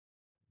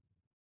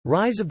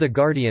Rise of the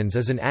Guardians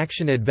is an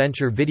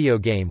action-adventure video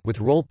game with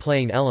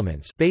role-playing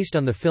elements based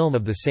on the film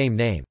of the same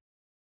name.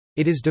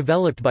 It is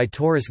developed by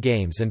Taurus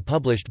Games and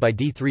published by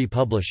D3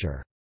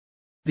 Publisher.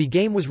 The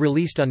game was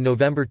released on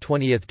November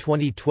 20,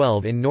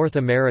 2012 in North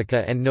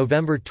America and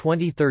November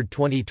 23,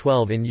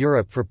 2012 in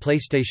Europe for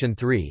PlayStation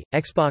 3,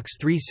 Xbox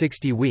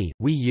 360 Wii,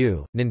 Wii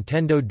U,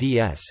 Nintendo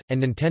DS,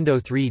 and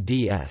Nintendo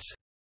 3DS.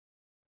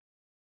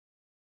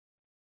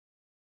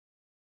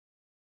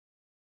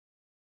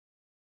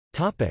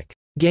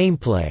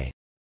 Gameplay.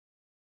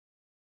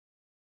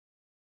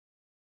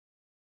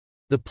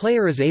 The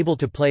player is able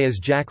to play as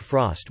Jack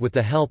Frost with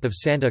the help of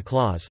Santa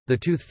Claus, the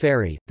Tooth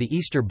Fairy, the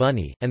Easter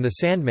Bunny, and the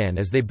Sandman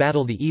as they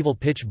battle the evil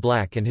Pitch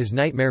Black and his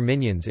nightmare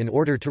minions in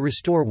order to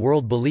restore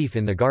world belief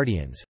in the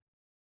Guardians.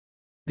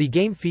 The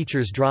game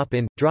features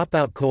drop-in,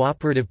 drop-out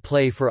cooperative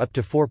play for up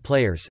to 4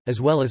 players, as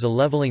well as a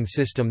leveling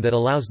system that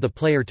allows the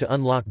player to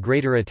unlock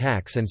greater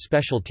attacks and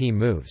special team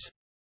moves.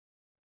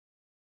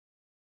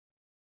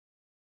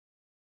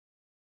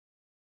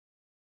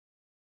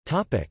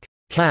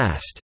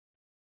 Cast: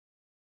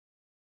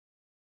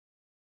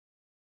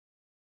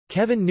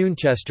 Kevin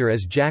Noonchester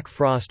as Jack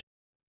Frost,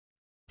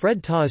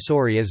 Fred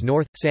Tausori as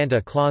North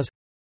Santa Claus,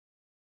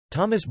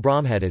 Thomas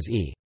Bromhead as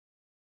E.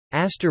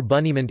 Aster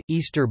Bunnymund,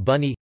 Easter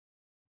Bunny,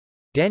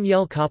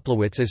 Danielle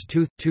Koplowitz as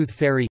Tooth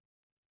Fairy,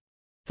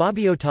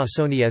 Fabio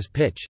Tassoni as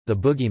Pitch, the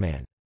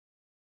Boogeyman.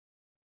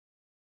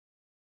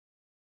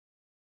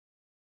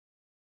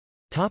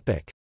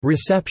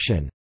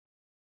 Reception.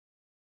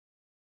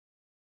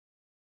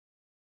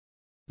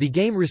 The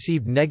game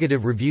received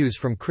negative reviews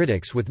from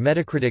critics, with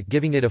Metacritic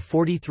giving it a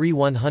 43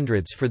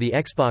 100s for the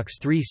Xbox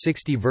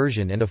 360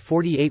 version and a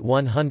 48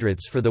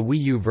 100s for the Wii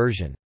U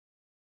version.